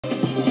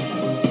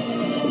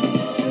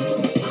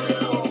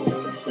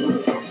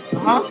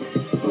Huh?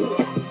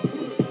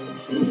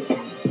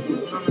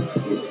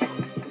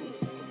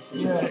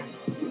 Yeah.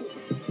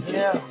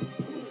 Yeah.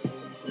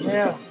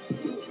 Yeah.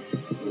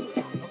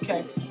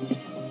 Okay.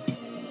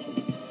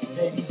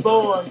 Baby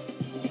boy.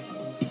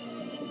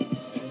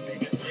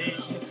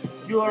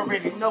 You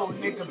already know,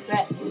 nigga,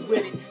 back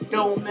with it.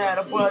 Don't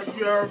matter, but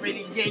you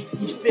already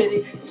Yankees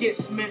fitted. Get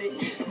smitted.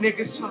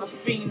 Niggas tryna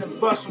fiend and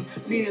bust them.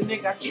 Need a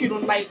nigga, I treat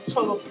them like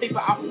toilet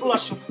paper, I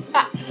flush them.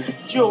 Ha!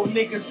 Joe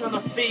niggas on the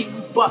fiend,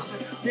 we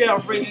bustin'. They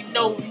already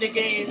know, nigga,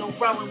 ain't no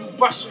run, we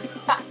rushin'.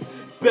 Ha!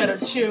 Better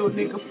chill,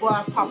 nigga, before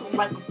I pop 'em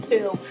like a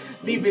pill.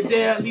 Leave it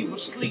there, leave it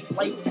sleep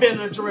like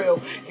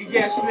Benadryl. And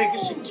yes,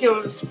 niggas should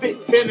kill and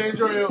spit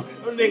Benadryl.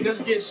 Them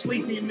niggas get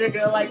sleepy,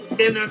 nigga, like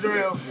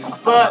Benadryl.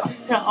 But,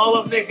 hold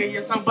up, nigga,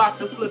 yes, I'm about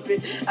to flip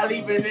it. I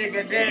leave a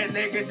nigga there,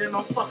 nigga, then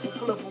I'll fucking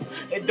flip him.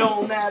 It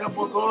don't matter,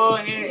 but go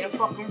ahead and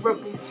fucking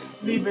rip him.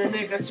 Leave a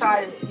nigga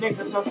tired,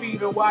 niggas on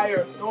feed a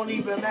wire. Don't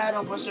even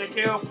matter, but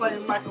Shaquille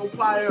playing like a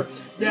plier.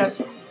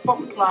 Yes.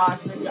 Fuck plies,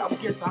 nigga, I'm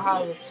against the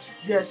higher.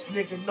 Yes,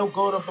 nigga, no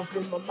gold up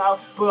in my mouth.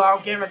 But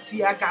I'll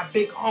guarantee I got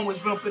big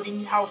homies rumping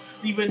in your house.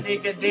 Leave a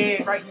nigga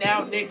dead right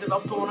now, niggas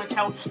up on the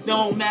couch.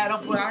 Don't matter,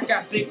 but I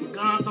got big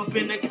guns up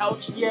in the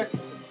couch, yes.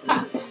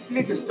 Ha!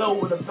 Niggas know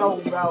where the go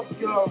route.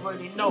 You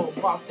already know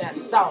about that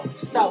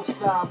south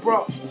side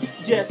Bronx.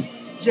 Yes,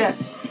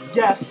 yes,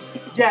 yes,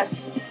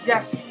 yes,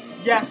 yes,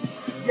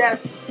 yes,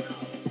 yes.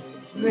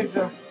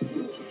 Nigga,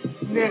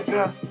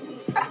 nigga,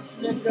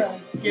 nigga,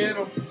 get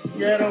him,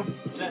 get him.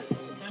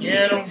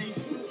 Get him.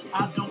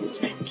 I don't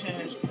take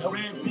cash.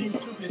 Red beam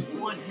to his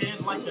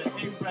forehead like an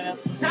A-rap.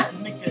 That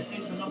nigga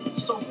acing up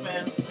so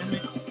fast. And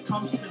it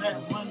comes to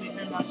that money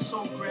and I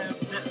so grab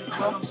that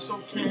because I'm so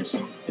cashy.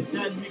 And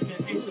that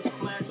nigga aces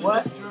flash. And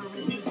what? that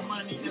jury his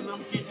money and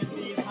I'm getting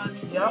these honey.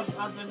 Yep. These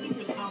other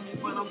niggas on me,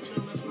 but I'm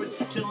chilling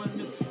straight. Killing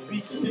this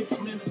beat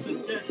 6 minutes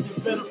of death.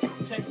 You better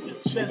protect your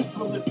chest.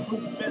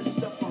 Bulletproof vest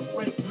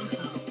separate me from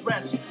the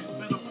rest.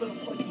 Better put a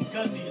fucking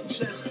gun to your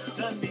chest.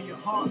 Gun to your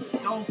heart.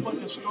 Don't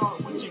fucking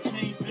start what you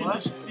can't finish.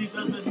 What? These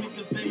other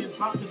niggas, they is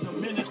about to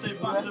diminish. They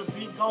about to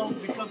be gone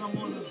because I'm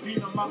on the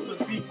beat. I'm about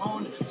to be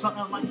on it.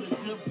 Something like a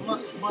good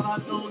blunt. But I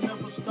don't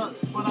never stunt.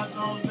 But I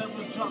don't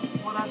never jump.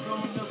 But I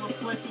don't never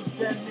flinch. It's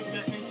that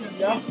nigga acing.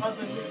 These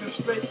other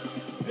niggas straight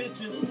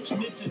bitches,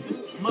 snitches.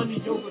 It's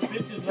money over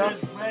bitches.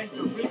 There's rags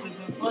to riches.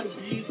 And fuck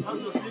these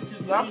other bitches.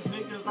 These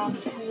niggas, I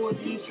just pour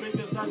these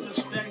triggers. I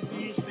just stack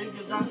these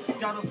figures. I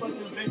got a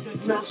fucking bank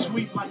account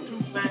sweep like 2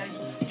 bags.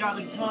 Got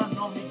a gun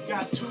on me,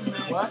 got 2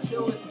 mags. What?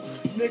 Kill it.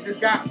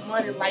 Nigga got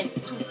money like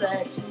 2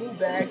 bags,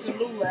 bags, and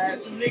new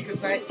rags. Some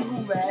niggas like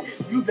new rag.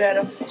 You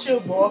better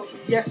chill, boy.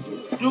 Yes,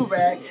 do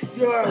rag.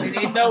 You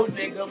already know,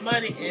 nigga.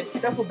 Money in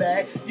duffel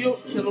bag. You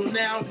kill them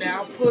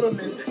now. Put them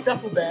in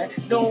duffel bag.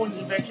 Don't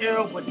even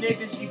care what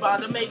niggas you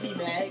about to make me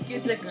mad.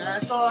 Get the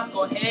gun, so I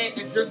go ahead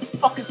and just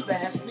fucking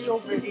smash. You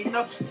already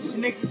know these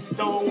niggas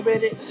don't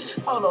with it.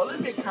 Hold on,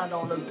 let me count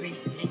on the beat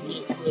and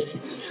get with it.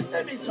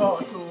 Let me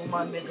talk to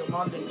my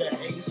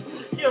nigga Ace.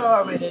 You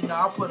already know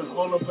I put a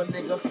hole up a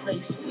nigga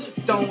face.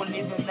 Don't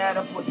even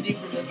matter, but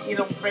nigga to hit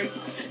him break.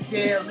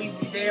 Yeah, leave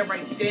him there,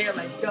 right there,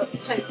 like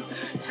duct tape.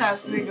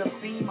 Has niggas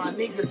seen my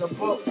niggas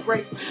above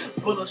break.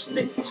 But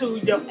stick to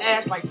your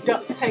ass like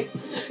duct tape.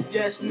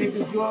 Yes,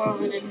 nigga, you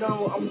already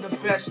know I'm the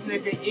best,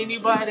 nigga.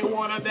 Anybody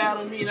wanna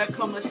battle me, now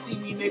come and see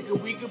me, nigga.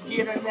 We could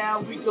get her now,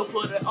 we could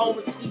put it on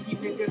the TV,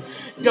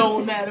 nigga.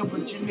 Don't matter,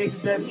 but you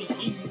niggas better be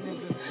easy,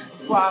 nigga.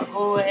 Before I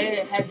go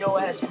ahead, have your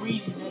ass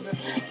greasy, nigga.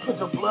 Put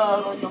the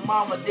blood on your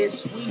mama, then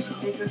squeezy,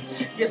 nigga.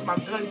 Yes, my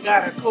gun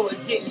got a coat,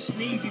 it's getting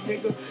sneezy,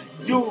 nigga.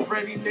 You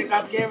already, nigga,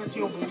 I guarantee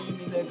you don't believe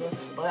me,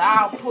 nigga. But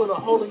I'll put a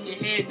hole in your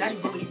head, now you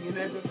believe me,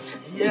 nigga.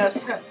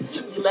 Yes,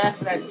 you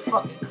laughing at the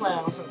fucking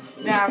clown. So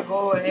now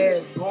go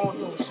ahead, go on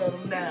to it, shut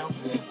them down.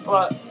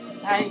 But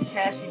I ain't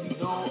Cassie, you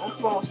dude. I'm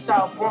from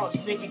South Bronx,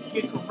 nigga,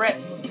 get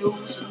correct, you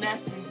dudes. And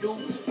after you do,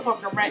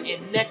 fucking right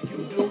and neck, you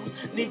dudes.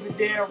 Leave it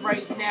there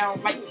right now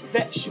like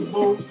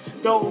vegetables.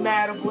 Don't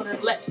matter what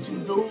it lets you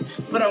do.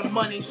 But I'm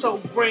money so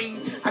green,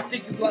 I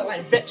think it's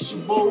like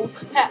vegetables.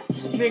 Ha,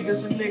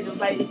 niggas and niggas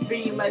like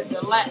being like the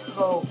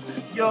lacto.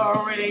 You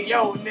already,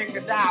 yo,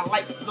 nigga, die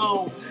like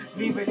gold.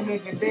 Leave a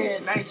nigga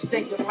dead, I ain't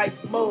stinking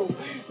like mold.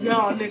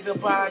 Y'all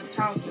nigga by the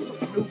time get some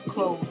new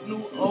clothes,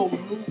 new old,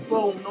 new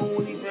phone,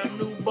 no even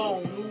new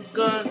bone, new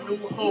gun, new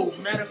hoe.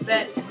 Matter of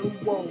fact, new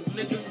woe.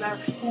 Niggas not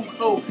who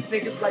hoe,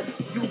 niggas like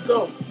you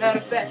go. Matter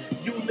of fact,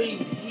 you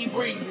leave, he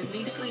breathe, and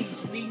he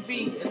sleeps, and he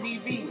be, and he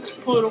be.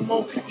 Put him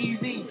on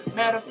easy.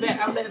 Matter of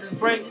fact, I let his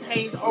brain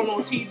hangs all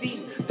on TV.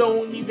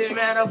 Don't even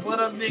matter, but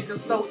a nigga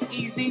so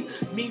easy.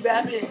 Me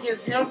rapping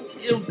against him,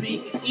 it'll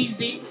be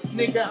easy.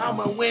 Nigga,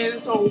 I'ma win,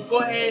 so go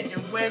ahead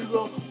and win.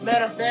 Well,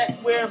 matter of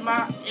fact, where am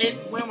I in?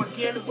 Where am I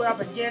getting? Where I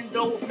begin?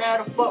 Don't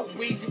matter. Fuck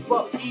Weezy,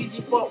 fuck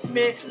Easy, fuck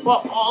me,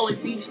 fuck all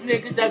of these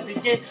niggas that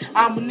begin.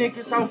 I'm a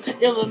nigga, I'm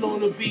illin'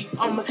 on the beat.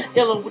 I'm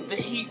illin' with the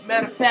heat.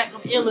 Matter of fact,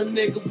 I'm illin'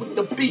 nigga with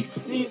the beef.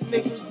 These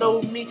niggas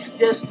know me.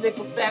 Yes,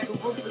 nigga, back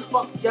and Rufus.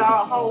 Fuck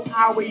y'all, whole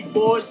highway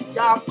boys.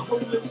 Y'all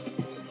clueless.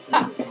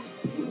 Ha!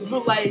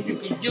 Look like you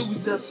can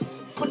use us.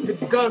 Put the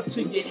gun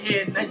to your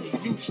head, now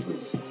you're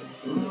useless.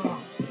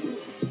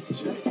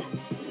 Check it.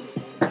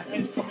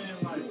 Hands come in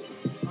like,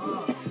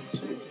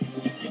 check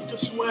it. Get the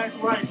swag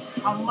right.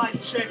 I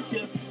might check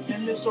it.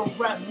 And it's a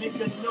rap,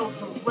 nigga, no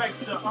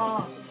director.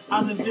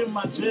 I done did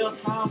my jail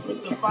time,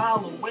 put the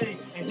file away,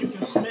 and you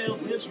can smell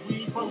this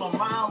weed from a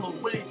mile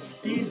away.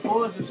 These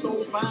boys are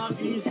so foul,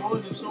 these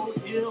boys are so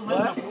ill,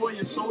 and the boy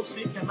is so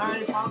sick, and I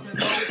ain't popping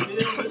no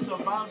pill. It's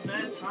about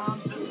that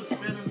time just to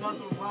spit another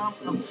rhyme.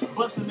 I'm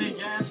busting their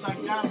ass, I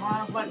got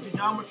rhymes like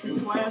geometry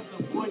class.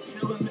 The boy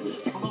killing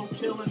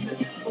it,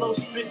 flow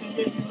spitting,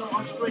 yeah, you know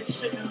I'm straight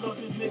shitting on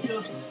these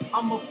niggas.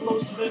 I'm a flow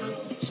spitter,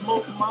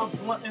 smoke my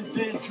blunt and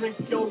then drink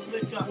your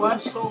liquor. I'm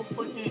so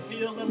fucking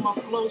ill and my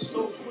flow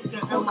so quicker,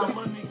 and my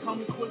money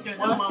come quicker,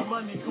 and my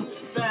money come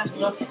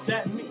faster.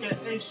 That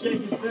nigga ain't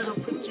shit, you better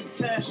put your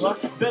cash up,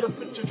 better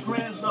put your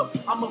grands up.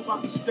 I'm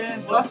about to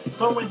stand up,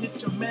 go and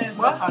hit your man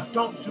up. I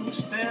don't do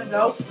stand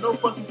up, no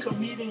fucking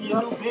comedian, you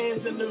new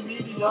bands in the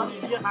media.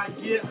 Yeah, I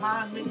get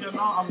high, nigga,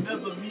 no, I'm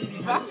never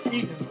meeting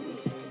him,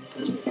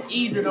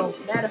 Either though,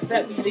 matter of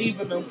fact, we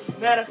leaving them.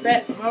 Matter of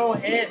fact, go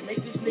ahead, make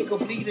this nigga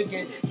bleed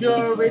again. You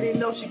already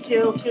know she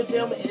killed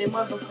them and their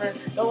mother friend.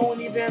 Don't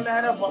even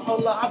matter, but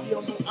hold up, I be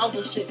on some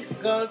other shit.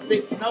 Guns,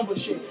 big number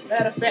shit.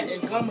 Matter of fact,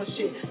 and gummer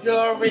shit. You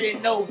already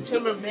know,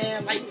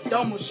 Timberman like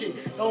dumber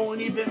shit. Don't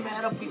even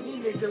matter, but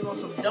these niggas on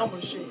some dumber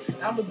shit.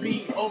 I'ma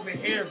be over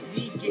here,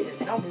 be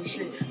getting number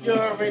shit. You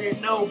already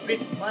know,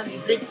 big money,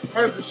 big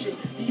burger shit.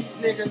 These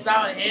niggas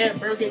out here,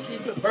 Burger King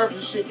for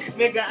burger shit.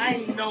 Nigga, I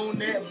ain't known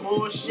that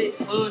bullshit,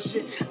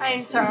 shit. I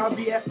ain't trying to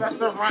be at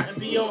restaurant and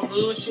be on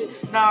hood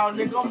shit. Nah,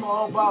 nigga, I'm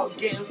all about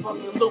getting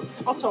fucking loot.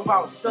 I'm talking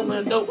about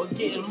selling dope or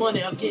getting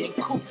money or getting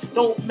cool.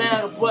 Don't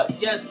matter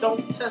what, yes,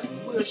 don't test me,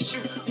 we'll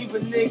shoot. Leave a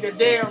nigga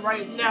there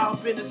right now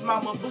up in his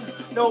mama boot.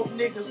 No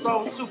nigga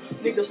saw soup,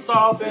 nigga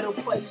saw better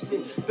place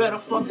it. Better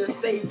fucking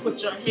say,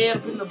 put your head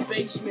up in the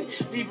basement.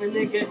 Leave a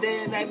nigga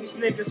there, now these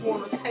niggas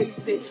wanna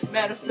taste it.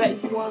 Matter of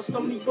fact, you want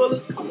some of these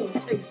bullets? Come on,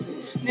 taste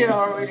it. Nigga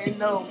already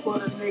know,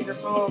 put a nigga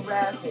so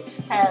rapid,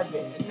 have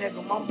it. And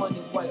nigga, my money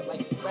white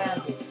like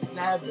rabbit,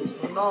 Navis.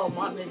 But no,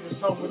 my niggas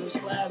so with a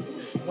slab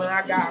it. When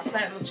I got a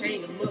platinum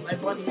chain, it look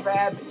like bunny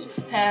rabbits.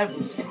 Have it,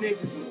 you niggas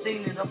have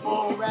seen it, I'm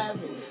all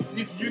rabbit.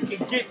 If you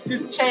can get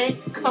this chain,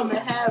 come and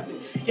have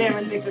it. Damn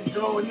a nigga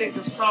go, a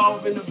nigga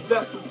solve in a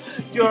vessel.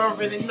 You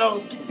already know,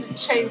 get the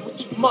chain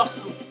with your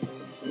muscle.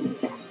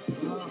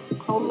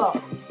 Hold up.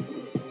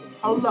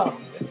 Hold up.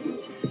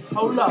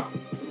 Hold up.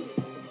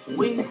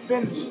 We ain't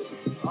finished.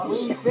 We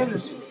ain't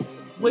finished.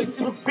 Wait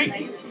till the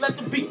beat. Let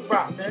the beat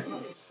rock, man.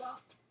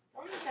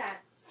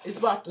 It's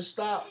about to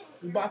stop.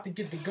 We about to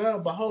get the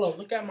gun, but hold up.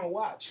 Look at my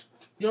watch.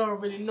 You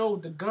already know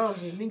the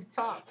gun's in the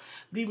top.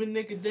 Leave a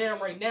nigga there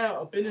right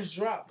now up in his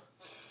drop.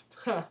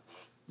 Huh.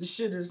 This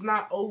shit is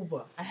not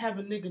over. I have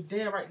a nigga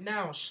there right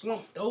now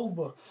slumped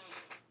over.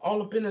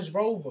 All up in his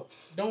rover.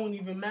 Don't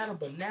even matter,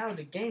 but now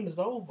the game is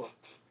over.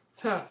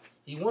 Huh.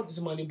 He wants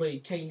this money, but he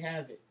can't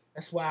have it.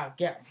 That's why I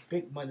got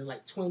big money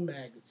like twin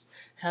maggots.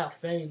 Have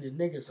fame, the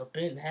niggas have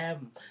been had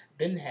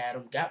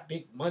them, got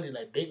big money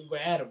like big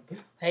grab them.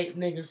 Hate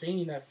niggas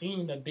seen that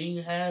fiend that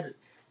being had it.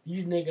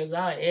 These niggas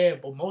out here,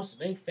 but most of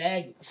them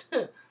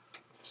faggots.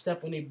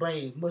 Step on their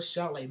brains, mush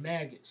out like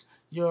maggots.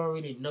 You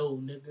already know,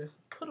 nigga.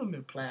 Put them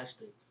in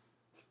plastic.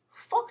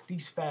 Fuck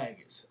these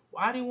faggots.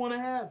 Why do you want to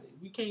have it?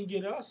 We can't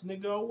get us,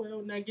 nigga. Oh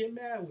well, now get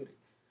mad with it.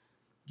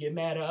 Get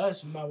mad at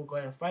us, you might well go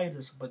ahead and fight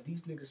us. But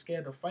these niggas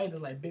scared to fight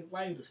us like big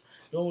writers.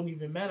 Don't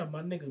even matter,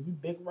 my niggas, we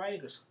big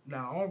writers.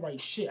 Nah, I don't write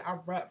shit. I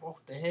rap off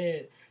the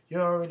head. You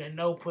already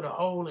know, put a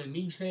hole in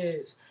these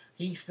heads.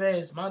 He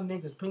feds, my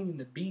niggas pinging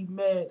to be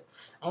mad.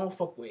 I don't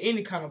fuck with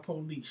any kind of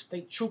police,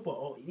 state trooper,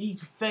 or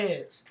these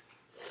feds.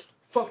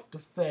 Fuck the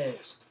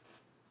feds.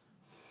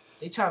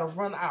 They try to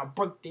run out,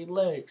 break their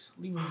legs.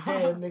 Leave them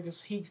dead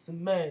niggas, heaps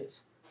and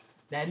meds.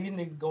 Now these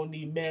niggas gonna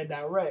need Mad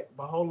Direct,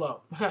 but hold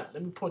up.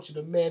 Let me point you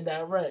to Mad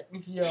Direct.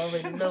 You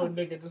already know,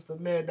 nigga, just a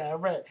Mad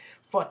Direct.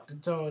 Fuck the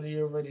tone,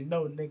 you already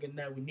know, nigga.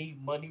 Now we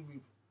need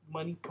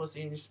money,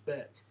 pussy, and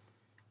respect.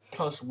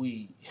 Plus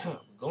weed. We're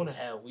gonna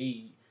have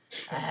weed.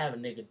 I have a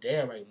nigga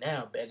there right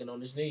now begging on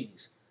his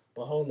knees.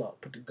 But hold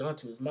up, put the gun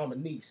to his mama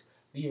niece.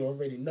 You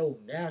already know,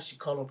 now she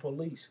calling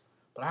police.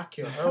 But I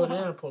kill her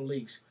than the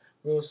police.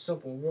 Real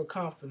simple, real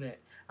confident.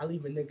 I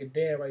leave a nigga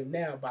dead right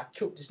now, but I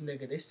killed this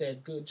nigga. They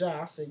said, good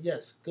job. I said,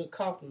 yes, good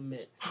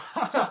compliment.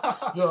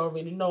 You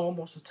already know I'm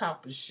on some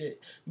top of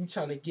shit. You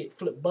trying to get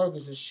flip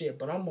burgers and shit,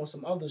 but I'm on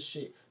some other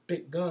shit.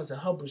 Big guns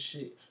and Hubble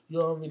shit.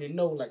 You already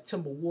know, like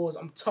Timber Wars,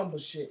 I'm tumble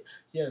shit.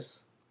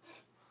 Yes.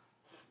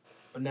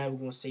 But now we're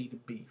going to say the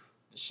beef.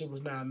 The shit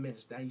was 9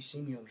 minutes. Now you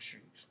see me on the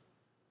streets.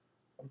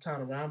 I'm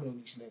tired of rhyming on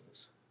these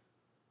niggas.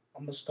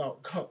 I'm going to start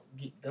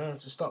get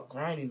guns and start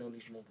grinding on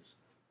these niggas.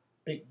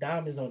 Big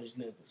diamonds on these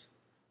niggas.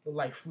 Look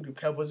like Fruity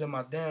Pebbles in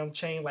my damn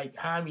chain like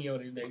Jaime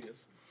on these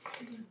niggas.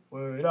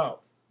 Word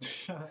up.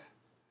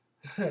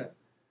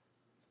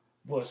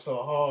 Boy, it's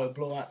so hard to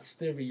blow out the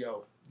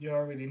stereo. You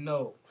already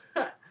know.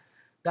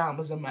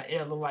 Diamonds in my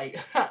ear look like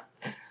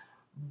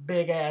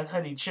Big ass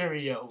honey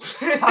Cheerios.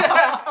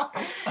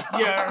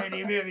 You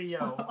already hear me,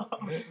 yo.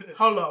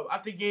 Hold up, I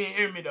think you ain't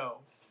hear me though.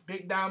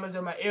 Big diamonds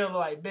in my ear look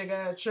like big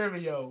ass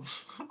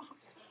Cheerios.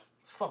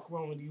 Fuck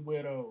wrong with these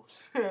weirdos.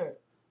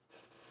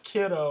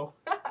 Kiddo.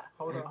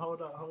 Hold up.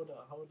 Hold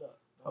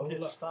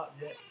up. Stop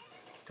that.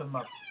 Cause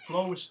my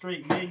flow is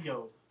straight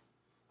yayo.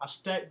 I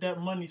stack that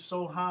money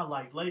so high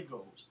like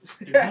Legos.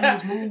 The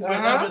guns move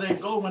wherever they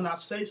go when I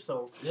say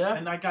so. Yeah.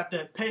 And I got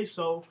that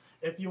peso.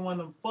 If you want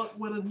to fuck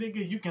with a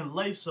nigga, you can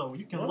lay so.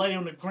 You can lay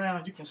on the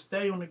ground. You can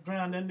stay on the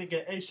ground. That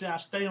nigga A-Shot, I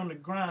stay on the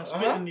grind.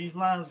 Spitting these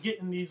lines,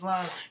 getting these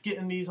lines,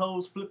 getting these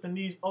hoes, flipping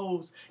these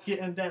O's,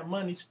 getting that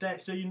money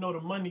stacked so you know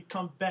the money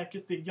come back.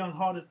 It's the young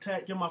heart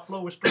attack. Yeah, my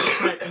flow is straight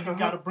crack. And you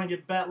got to bring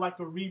it back like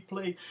a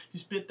replay. You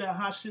spit that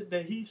hot shit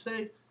that he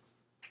say.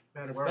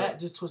 Matter of fact,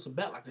 just twist it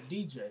back like a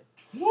DJ.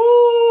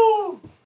 Woo!